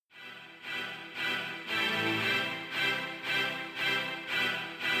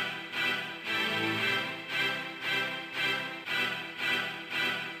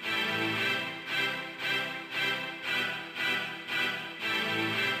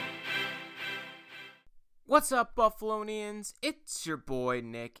What's up, Buffalonians? It's your boy,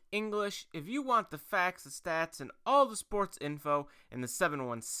 Nick English. If you want the facts, the stats, and all the sports info in the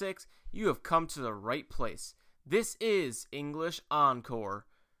 716, you have come to the right place. This is English Encore,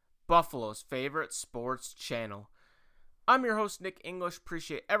 Buffalo's favorite sports channel. I'm your host, Nick English.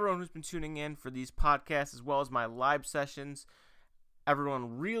 Appreciate everyone who's been tuning in for these podcasts as well as my live sessions.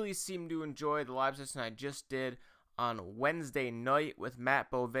 Everyone really seemed to enjoy the live session I just did on Wednesday night with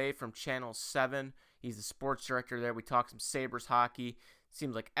Matt Bove from Channel 7. He's the sports director there. We talked some Sabres hockey.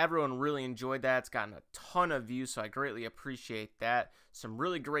 Seems like everyone really enjoyed that. It's gotten a ton of views, so I greatly appreciate that. Some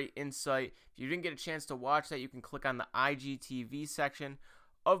really great insight. If you didn't get a chance to watch that, you can click on the IGTV section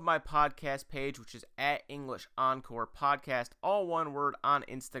of my podcast page, which is at English Encore Podcast, all one word, on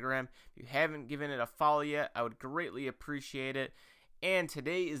Instagram. If you haven't given it a follow yet, I would greatly appreciate it. And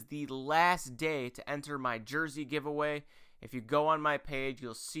today is the last day to enter my jersey giveaway. If you go on my page,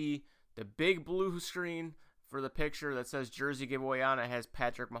 you'll see the big blue screen for the picture that says jersey giveaway on it. Has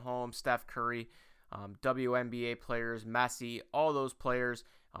Patrick Mahomes, Steph Curry, WNBA players, Messi, all those players.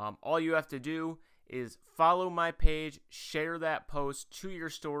 All you have to do is follow my page, share that post to your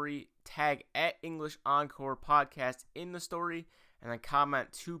story, tag at English Encore Podcast in the story, and then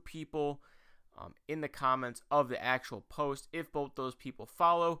comment two people in the comments of the actual post. If both those people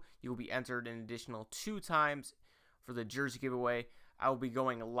follow, you will be entered an additional 2 times for the jersey giveaway. I will be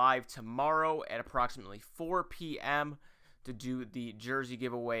going live tomorrow at approximately 4 p.m. to do the jersey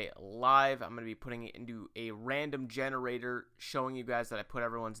giveaway live. I'm going to be putting it into a random generator, showing you guys that I put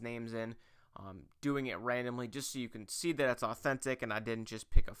everyone's names in, doing it randomly just so you can see that it's authentic and I didn't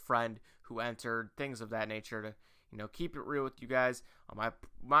just pick a friend who entered, things of that nature to keep it real with you guys. I'm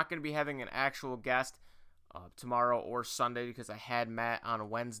not going to be having an actual guest tomorrow or Sunday because I had Matt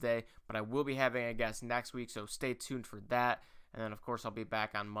on Wednesday, but I will be having a guest next week, so stay tuned for that. And then, of course, I'll be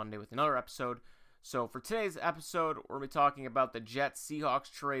back on Monday with another episode. So for today's episode, we're going to be talking about the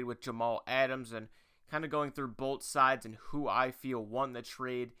Jets-Seahawks trade with Jamal Adams and kind of going through both sides and who I feel won the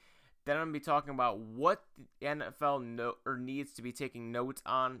trade. Then I'm going to be talking about what the NFL needs to be taking notes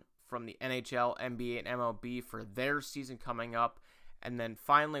on from the NHL, NBA, and MLB for their season coming up. And then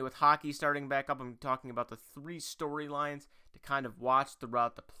finally, with hockey starting back up, I'm talking about the 3 storylines to kind of watch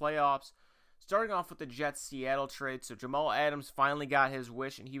throughout the playoffs. Starting off with the Jets-Seattle trade. So Jamal Adams finally got his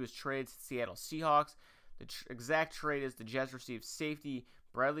wish, and he was traded to the Seattle Seahawks. The exact trade is the Jets received safety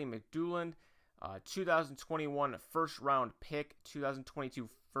Bradley McDougald, 2021 first-round pick, 2022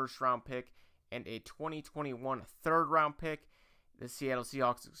 first-round pick, and a 2021 third-round pick. The Seattle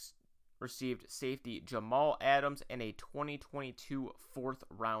Seahawks received safety Jamal Adams and a 2022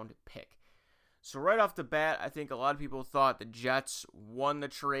 fourth-round pick. So right off the bat, I think a lot of people thought the Jets won the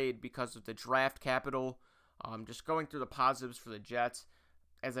trade because of the draft capital. Just going through the positives for the Jets,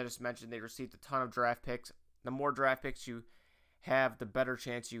 as I just mentioned, they received a ton of draft picks. The more draft picks you have, the better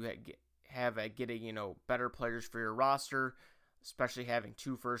chance you have at getting, better players for your roster, especially having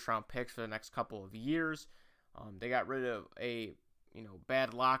 2 first-round picks for the next couple of years. They got rid of a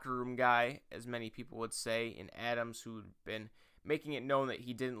bad locker room guy, as many people would say, in Adams, who'd been making it known that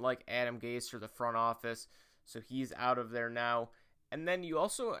he didn't like Adam Gase or the front office, so he's out of there now. And then you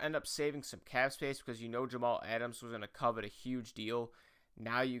also end up saving some cap space because Jamal Adams was going to covet a huge deal.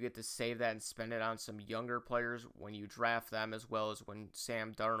 Now you get to save that and spend it on some younger players when you draft them, as well as when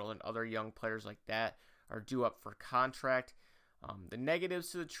Sam Darnold and other young players like that are due up for contract. The negatives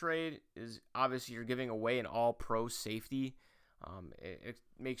to the trade is obviously you're giving away an all-pro safety. It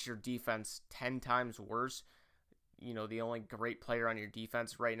makes your defense 10 times worse. The only great player on your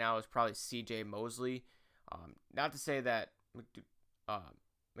defense right now is probably C.J. Mosley. Not to say that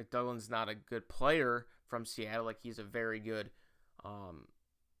McDougald's not a good player from Seattle. Like, he's a very good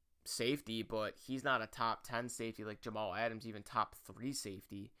safety, but he's not a top 10 safety like Jamal Adams, even top 3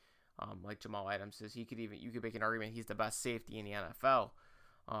 safety like Jamal Adams is. You could make an argument he's the best safety in the NFL.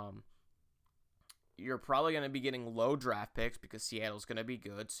 You're probably going to be getting low draft picks because Seattle's going to be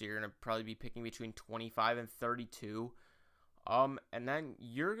good, so you're going to probably be picking between 25 and 32. And then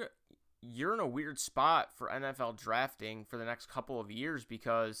you're in a weird spot for NFL drafting for the next couple of years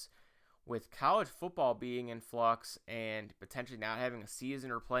because with college football being in flux and potentially not having a season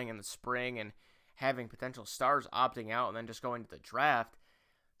or playing in the spring and having potential stars opting out and then just going to the draft,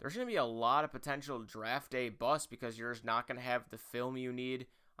 there's going to be a lot of potential draft day busts because you're just not going to have the film you need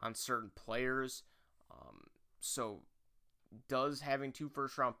on certain players. So does having 2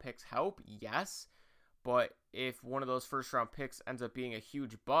 first-round picks help? Yes. But if one of those first-round picks ends up being a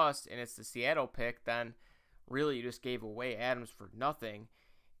huge bust and it's the Seattle pick, then really you just gave away Adams for nothing.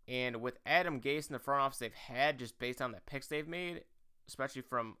 And with Adam Gase in the front office they've had, just based on the picks they've made, especially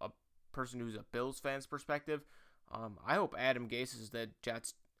from a person who's a Bills fan's perspective, I hope Adam Gase is the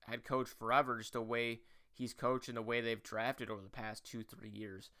Jets head coach forever, just the way he's coached and the way they've drafted over the past 2-3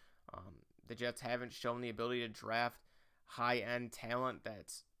 years. The Jets haven't shown the ability to draft high-end talent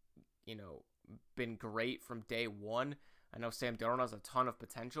that's, been great from day one. I know Sam Darnold has a ton of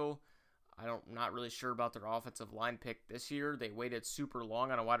potential. I'm not really sure about their offensive line pick this year. They waited super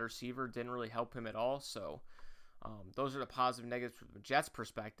long on a wide receiver. Didn't really help him at all. So those are the positive and negatives from the Jets'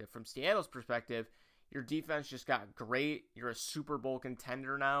 perspective. From Seattle's perspective, your defense just got great. You're a Super Bowl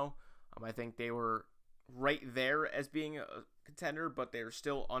contender now. I think they were right there as being a contender, but they're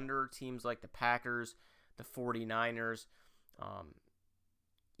still under teams like the Packers, the 49ers,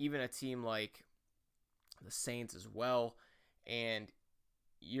 even a team like the Saints as well. And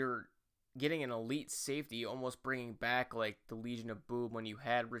you're getting an elite safety, almost bringing back like the Legion of Boom when you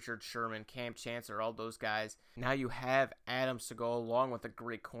had Richard Sherman, Cam Chancellor, all those guys. Now you have Adams to go along with a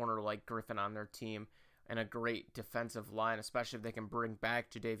great corner like Griffin on their team and a great defensive line, especially if they can bring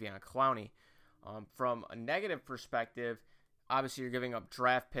back Jadeveon Clowney. From a negative perspective, obviously you're giving up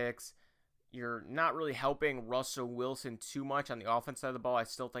draft picks. You're not really helping Russell Wilson too much on the offense side of the ball. I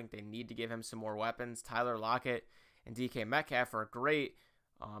still think they need to give him some more weapons. Tyler Lockett and DK Metcalf are great.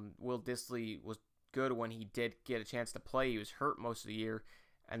 Will Dissly was good when he did get a chance to play. He was hurt most of the year.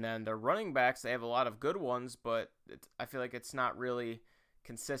 And then the running backs, they have a lot of good ones, but I feel like it's not really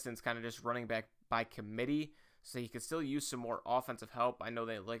consistent. It's kind of just running back by committee. So he could still use some more offensive help. I know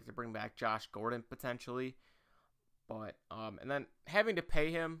they like to bring back Josh Gordon potentially. But and then having to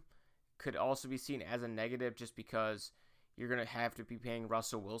pay him could also be seen as a negative just because you're going to have to be paying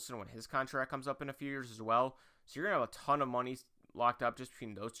Russell Wilson when his contract comes up in a few years as well. So you're going to have a ton of money locked up just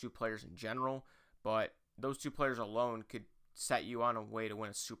between those two players in general, but those two players alone could set you on a way to win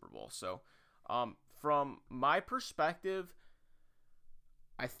a Super Bowl. So from my perspective,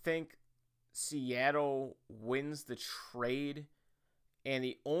 I think Seattle wins the trade, and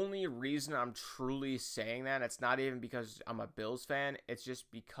the only reason I'm truly saying that, it's not even because I'm a Bills fan, it's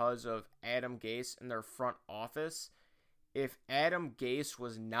just because of Adam Gase and their front office. If Adam Gase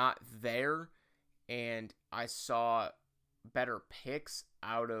was not there and I saw better picks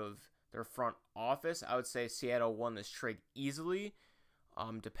out of their front office, I would say Seattle won this trade easily.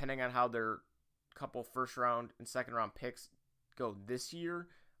 Depending on how their couple first round and second round picks go this year,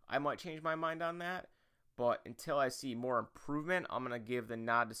 I might change my mind on that. But until I see more improvement, I'm going to give the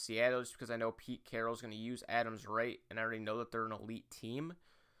nod to Seattle just because I know Pete Carroll's going to use Adams right, and I already know that they're an elite team.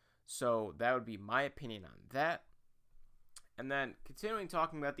 So that would be my opinion on that. And then continuing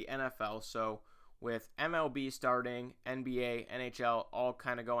talking about the NFL, so with MLB starting, NBA, NHL, all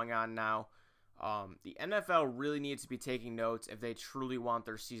kind of going on now, the NFL really needs to be taking notes if they truly want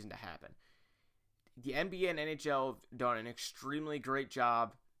their season to happen. The NBA and NHL have done an extremely great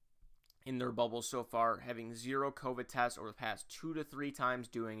job in their bubbles so far, having zero COVID tests over the past 2 to 3 times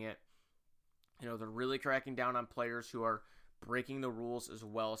doing it. They're really cracking down on players who are breaking the rules as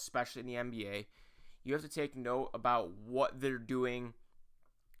well, especially in the NBA. You have to take note about what they're doing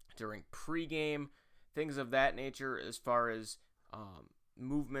during pregame, things of that nature as far as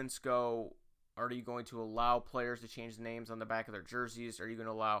movements go. Are you going to allow players to change the names on the back of their jerseys? Are you going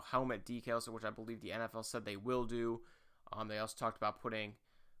to allow helmet decals, which I believe the NFL said they will do? They also talked about putting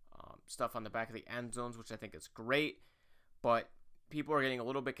stuff on the back of the end zones, which I think is great. But people are getting a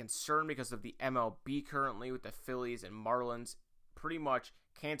little bit concerned because of the MLB currently with the Phillies and Marlins pretty much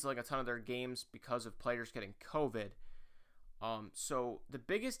canceling a ton of their games because of players getting COVID. So the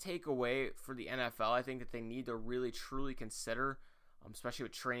biggest takeaway for the NFL, I think that they need to really truly consider, especially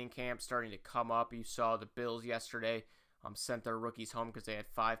with training camp starting to come up. You saw the Bills yesterday sent their rookies home because they had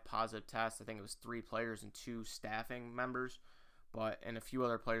 5 positive tests. I think it was 3 players and 2 staffing members, and a few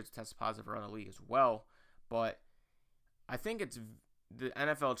other players tested positive around the league as well. But I think the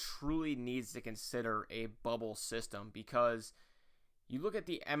NFL truly needs to consider a bubble system because you look at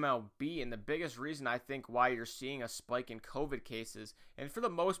the MLB, and the biggest reason I think why you're seeing a spike in COVID cases, and for the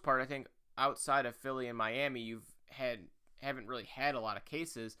most part, I think outside of Philly and Miami, haven't really had a lot of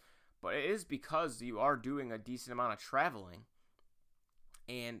cases, but it is because you are doing a decent amount of traveling.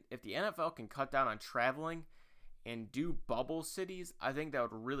 And if the NFL can cut down on traveling and do bubble cities, I think that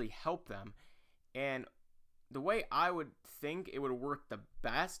would really help them. And the way I would think it would work the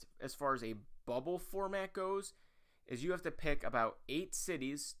best as far as a bubble format goes is you have to pick about 8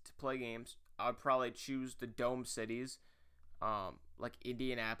 cities to play games. I would probably choose the dome cities, like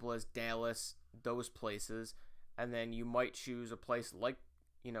Indianapolis, Dallas, those places. And then you might choose a place like,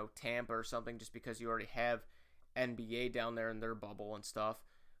 Tampa or something just because you already have NBA down there in their bubble and stuff.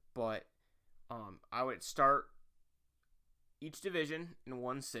 But I would start each division in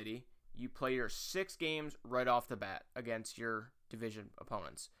one city, you play your 6 games right off the bat against your division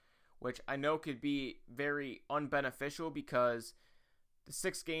opponents, which I know could be very unbeneficial because the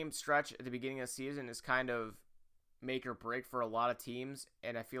 6-game stretch at the beginning of the season is kind of make or break for a lot of teams,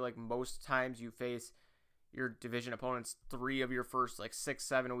 and I feel like most times you face your division opponents 3 of your first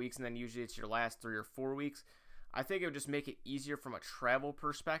 6-7 weeks, and then usually it's your last 3 or 4 weeks. I think it would just make it easier from a travel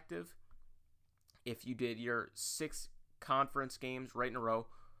perspective if you did your 6 conference games right in a row,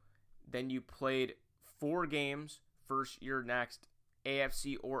 then you played 4 games versus your next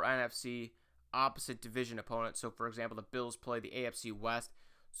AFC or NFC opposite division opponent. So, for example, the Bills play the AFC West,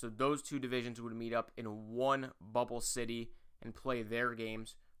 so those 2 divisions would meet up in one bubble city and play their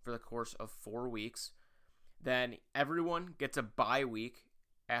games for the course of 4 weeks. Then everyone gets a bye week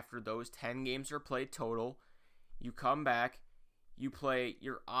after those 10 games are played total. You come back, you play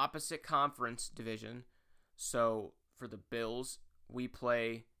your opposite conference division. So for the Bills, we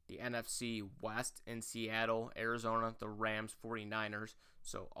play the NFC West in Seattle, Arizona, the Rams, 49ers.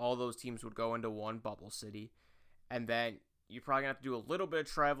 So all those teams would go into one bubble city. And then you're probably going to have to do a little bit of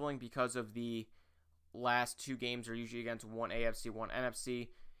traveling because of the last 2 games are usually against one AFC, one NFC.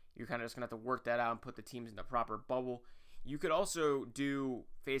 You're kind of just going to have to work that out and put the teams in the proper bubble. You could also do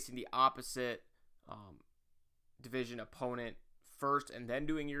facing the opposite division opponent first and then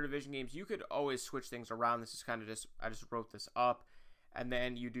doing your division games. You could always switch things around. This is kind of I just wrote this up. And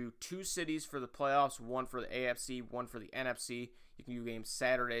then you do 2 cities for the playoffs, one for the AFC, one for the NFC. You can do games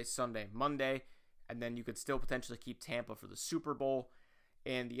Saturday, Sunday, Monday, and then you could still potentially keep Tampa for the Super Bowl.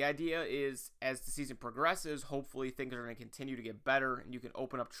 And the idea is, as the season progresses, hopefully things are going to continue to get better and you can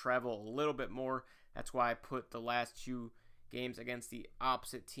open up travel a little bit more. That's why I put the last 2 games against the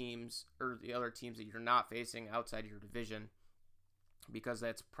opposite teams or the other teams that you're not facing outside your division, because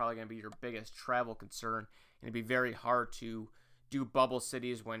that's probably going to be your biggest travel concern. And it'd be very hard to do bubble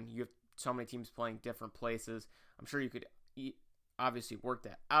cities when you have so many teams playing different places. I'm sure you could obviously work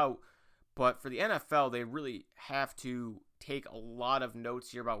that out, but for the NFL, they really have to take a lot of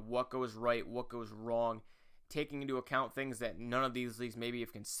notes here about what goes right, what goes wrong, taking into account things that none of these leagues maybe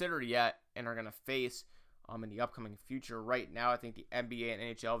have considered yet and are going to face in the upcoming future. Right now, I think the NBA and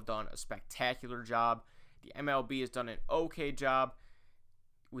NHL have done a spectacular job. The MLB has done an okay job.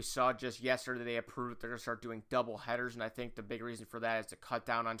 We saw just yesterday they approved that they're going to start doing double headers, and I think the big reason for that is to cut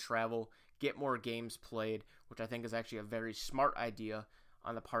down on travel, get more games played, which I think is actually a very smart idea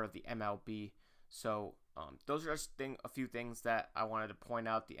on the part of the MLB. So those are just a few things that I wanted to point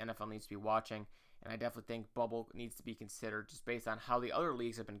out the NFL needs to be watching, and I definitely think bubble needs to be considered just based on how the other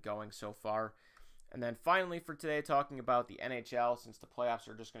leagues have been going so far. And then finally for today, talking about the NHL, since the playoffs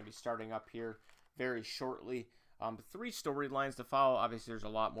are just going to be starting up here very shortly. 3 storylines to follow. Obviously, there's a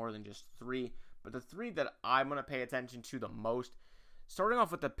lot more than just 3, but the 3 that I'm going to pay attention to the most, starting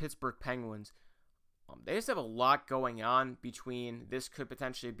off with the Pittsburgh Penguins, they just have a lot going on between this could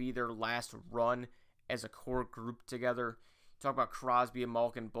potentially be their last run as a core group together. Talk about Crosby and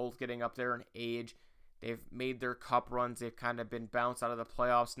Malkin both getting up there in age. They've made their cup runs. They've kind of been bounced out of the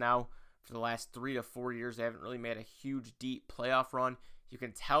playoffs now for the last 3 to 4 years. They haven't really made a huge, deep playoff run. You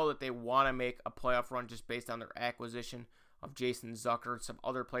can tell that they want to make a playoff run just based on their acquisition of Jason Zucker and some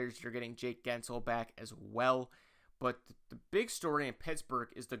other players. You're getting Jake Gensel back as well. But the big story in Pittsburgh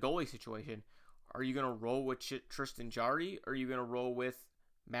is the goalie situation. Are you going to roll with Tristan Jarry, or are you going to roll with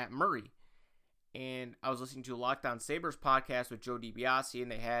Matt Murray? And I was listening to a Locked On Sabres podcast with Joe DiBiase, and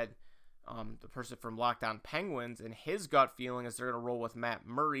they had the person from Locked On Penguins, and his gut feeling is they're going to roll with Matt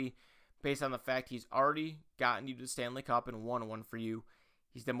Murray based on the fact he's already gotten you to the Stanley Cup and won one for you.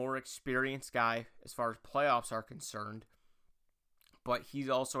 He's the more experienced guy as far as playoffs are concerned, but he's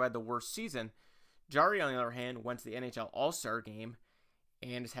also had the worst season. Jarry, on the other hand, went to the NHL All-Star game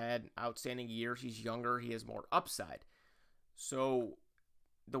and has had outstanding years. He's younger. He has more upside. So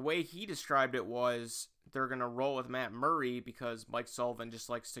the way he described it was they're going to roll with Matt Murray because Mike Sullivan just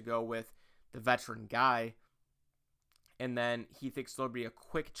likes to go with the veteran guy. And then he thinks there'll be a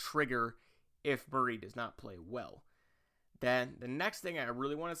quick trigger if Murray does not play well. Then the next thing I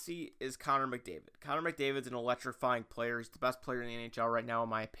really want to see is Connor McDavid. Connor McDavid's an electrifying player. He's the best player in the NHL right now, in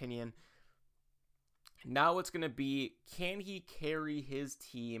my opinion. Now it's going to be, can he carry his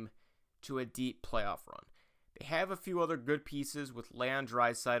team to a deep playoff run? They have a few other good pieces with Leon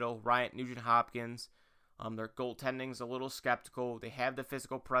Draisaitl, Ryan Nugent-Hopkins. Their goaltending's a little skeptical. They have the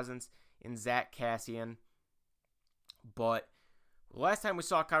physical presence in Zach Kassian. But the last time we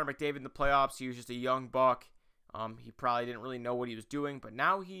saw Connor McDavid in the playoffs, he was just a young buck. He probably didn't really know what he was doing, but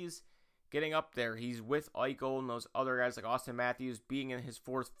now he's getting up there. He's with Eichel and those other guys like Austin Matthews, being in his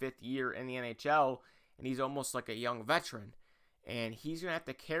 4th, 5th year in the NHL, and he's almost like a young veteran. and he's going to have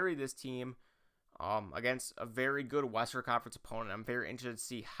to carry this team against a very good Western Conference opponent. I'm very interested to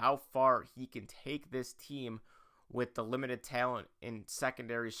see how far he can take this team with the limited talent in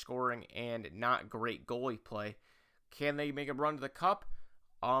secondary scoring and not great goalie play. Can they make a run to the Cup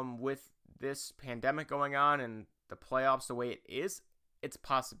with this pandemic going on and the playoffs the way it is? It's a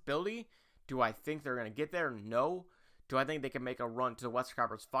possibility. Do I think they're going to get there? No. Do I think they can make a run to the Western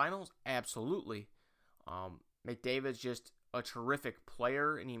Conference Finals? Absolutely. McDavid's just a terrific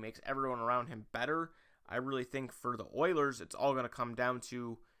player, and he makes everyone around him better. I really think for the Oilers, it's all going to come down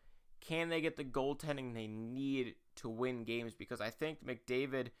to, can they get the goaltending they need to win games? Because I think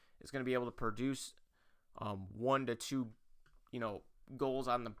McDavid is going to be able to produce 1 to 2, goals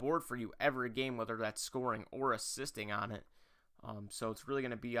on the board for you every game, whether that's scoring or assisting on it. So it's really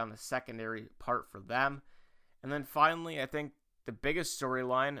going to be on the secondary part for them. And then finally, I think the biggest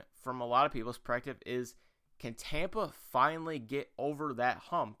storyline from a lot of people's perspective is, can Tampa finally get over that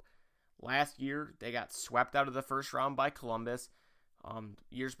hump? Last year, they got swept out of the first round by Columbus.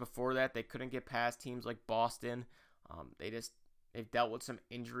 Years before that, they couldn't get past teams like Boston. They've dealt with some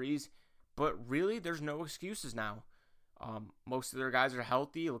injuries. But really, there's no excuses now. Most of their guys are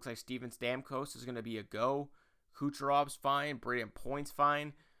healthy. It looks like Steven Stamkos is going to be a go. Kucherov's fine. Brayden Point's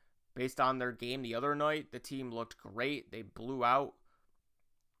fine. Based on their game the other night, the team looked great. They blew out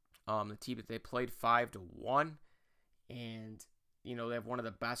the team that they played 5-1. And, they have one of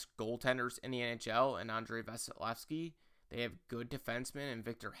the best goaltenders in the NHL in Andrei Vasilevsky. They have good defensemen in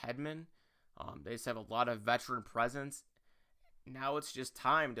Victor Hedman. They just have a lot of veteran presence. Now it's just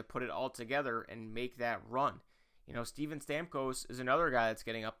time to put it all together and make that run. Steven Stamkos is another guy that's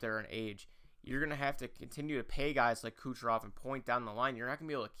getting up there in age. You're going to have to continue to pay guys like Kucherov and Point down the line. You're not going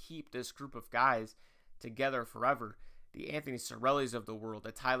to be able to keep this group of guys together forever. The Anthony Cirellis of the world,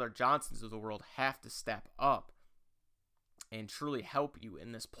 the Tyler Johnsons of the world have to step up and truly help you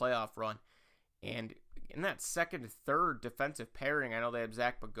in this playoff run. And in that second and third defensive pairing, I know they have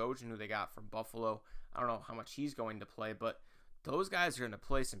Zach Bogosian, who they got from Buffalo. I don't know how much he's going to play, but those guys are going to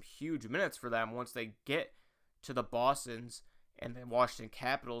play some huge minutes for them once they get to the Bostons and the Washington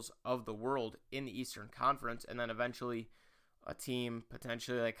Capitals of the world in the Eastern Conference, and then eventually a team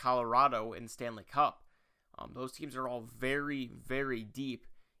potentially like Colorado in Stanley Cup. Those teams are all very, very deep,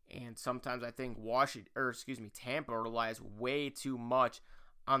 and sometimes I think Tampa relies way too much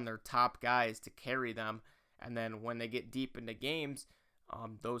on their top guys to carry them, and then when they get deep into games,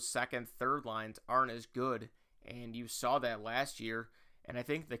 those second, third lines aren't as good, and you saw that last year. And I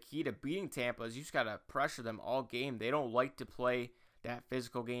think the key to beating Tampa is you just got to pressure them all game. They don't like to play that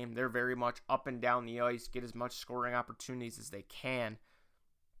physical game. They're very much up and down the ice, get as much scoring opportunities as they can.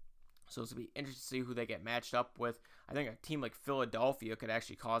 So it's going to be interesting to see who they get matched up with. I think a team like Philadelphia could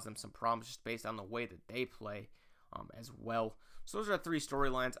actually cause them some problems just based on the way that they play as well. So those are the 3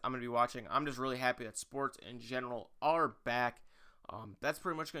 storylines I'm going to be watching. I'm just really happy that sports in general are back. That's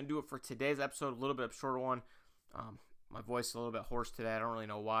pretty much going to do it for today's episode. A little bit of a shorter one. My voice is a little bit hoarse today. I don't really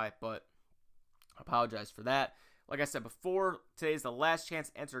know why, but I apologize for that. Like I said before, today's the last chance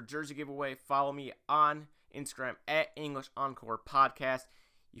to enter a jersey giveaway. Follow me on Instagram at English Encore Podcast.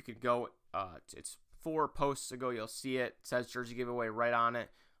 You could go, it's 4 posts ago, you'll see it. It says jersey giveaway right on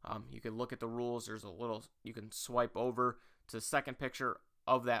it. You can look at the rules. There's you can swipe over to the second picture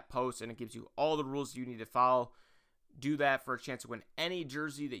of that post, and it gives you all the rules you need to follow. Do that for a chance to win any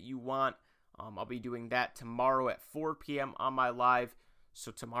jersey that you want. I'll be doing that tomorrow at 4 p.m. on my live.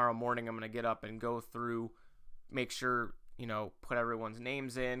 So tomorrow morning, I'm going to get up and go through, make sure, put everyone's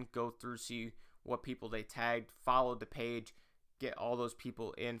names in, go through, see what people they tagged, follow the page, get all those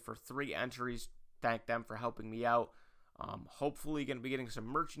people in for 3 entries. Thank them for helping me out. Hopefully going to be getting some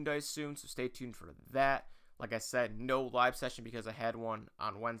merchandise soon, so stay tuned for that. Like I said, no live session because I had one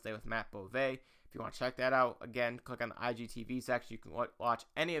on Wednesday with Matt Beauvais. If you want to check that out, again, click on the IGTV section. You can watch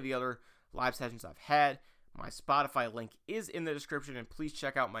any of the other live sessions I've had. My Spotify link is in the description, and please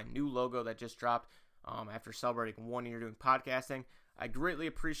check out my new logo that just dropped after celebrating 1 year doing podcasting. I greatly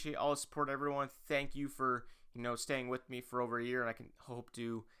appreciate all the support, everyone. Thank you for staying with me for over a year, and I can hope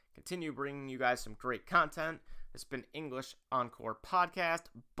to continue bringing you guys some great content. It's been English Encore Podcast,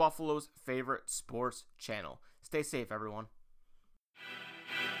 Buffalo's favorite sports channel. Stay safe, everyone.